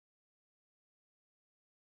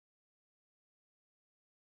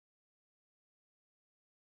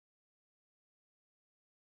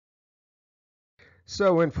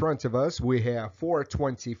So in front of us, we have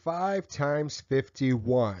 425 times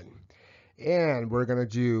 51. And we're going to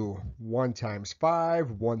do 1 times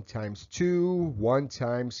 5, 1 times 2, 1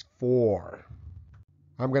 times 4.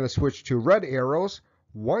 I'm going to switch to red arrows.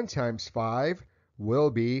 1 times 5 will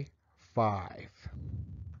be 5.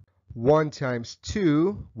 1 times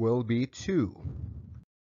 2 will be 2.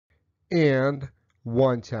 And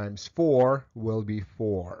 1 times 4 will be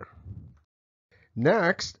 4.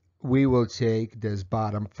 Next, we will take this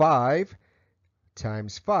bottom 5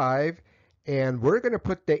 times 5, and we're going to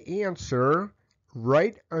put the answer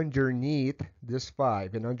right underneath this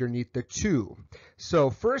 5 and underneath the 2. So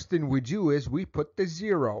first thing we do is we put the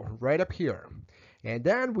 0 right up here. And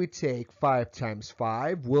then we take 5 times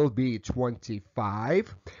 5 will be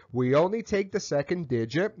 25. We only take the second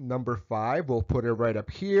digit, number 5. We'll put it right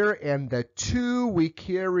up here. And the 2, we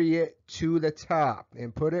carry it to the top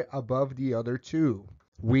and put it above the other 2.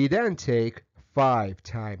 We then take 5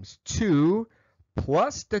 times 2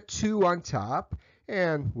 plus the 2 on top.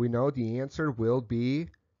 And we know the answer will be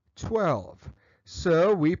 12.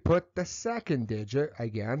 So we put the second digit,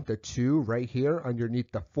 again, the 2 right here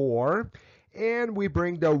underneath the 4. And we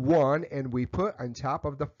bring the 1 and we put on top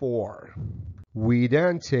of the 4. We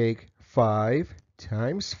then take 5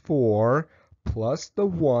 times 4 plus the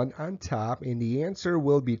 1 on top, and the answer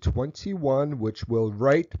will be 21, which will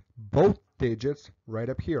write both digits right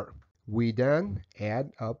up here. We then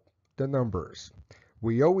add up the numbers.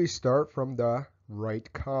 We always start from the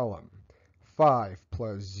right column. 5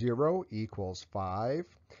 plus 0 equals 5.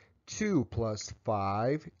 2 plus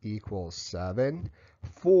 5 equals 7.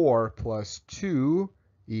 4 plus 2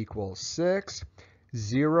 equals 6.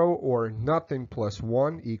 0 or nothing plus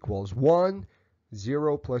 1 equals 1.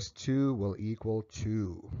 0 plus 2 will equal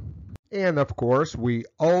 2. And of course, we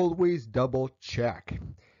always double check.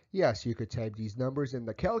 Yes, you could type these numbers in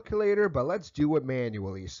the calculator, but let's do it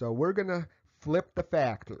manually. So we're going to flip the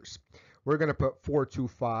factors. We're going to put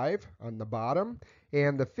 425 on the bottom,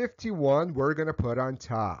 and the 51 we're going to put on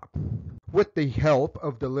top. With the help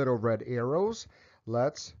of the little red arrows,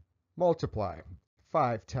 let's multiply.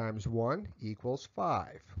 5 times 1 equals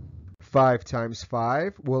 5. 5 times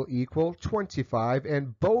 5 will equal 25,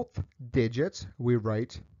 and both digits we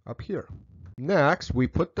write up here. Next, we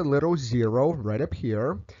put the little 0 right up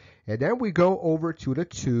here, and then we go over to the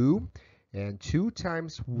 2, and 2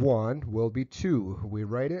 times 1 will be 2. We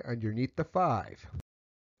write it underneath the 5.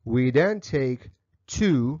 We then take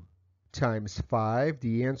 2 times 5.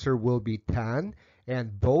 The answer will be 10,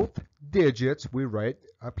 and both digits we write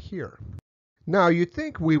up here. Now you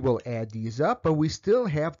think we will add these up, but we still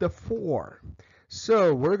have the 4.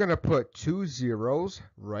 So we're going to put 2 zeros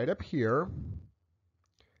right up here.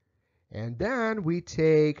 And then we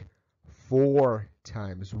take 4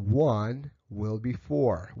 times 1 will be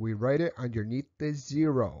 4. We write it underneath the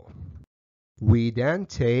 0. We then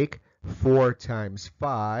take 4 times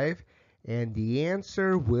 5, and the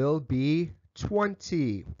answer will be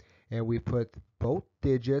 20. And we put both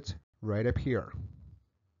digits right up here.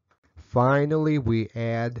 Finally, we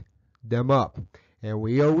add them up. And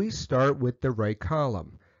we always start with the right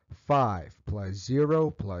column. 5 plus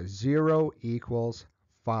 0 plus 0 equals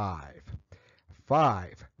 5.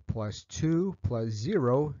 5 plus 2 plus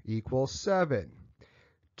 0 equals 7.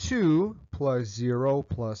 2 plus 0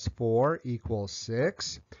 plus 4 equals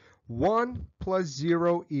 6. 1 plus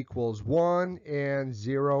 0 equals 1, and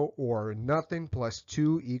 0 or nothing plus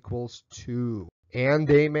 2 equals 2. And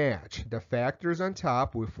they match. The factors on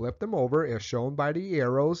top, we flip them over as shown by the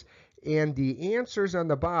arrows, and the answers on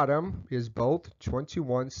the bottom is both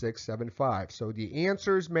 21, 6, 7, 5. So the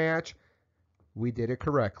answers match. We did it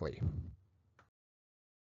correctly.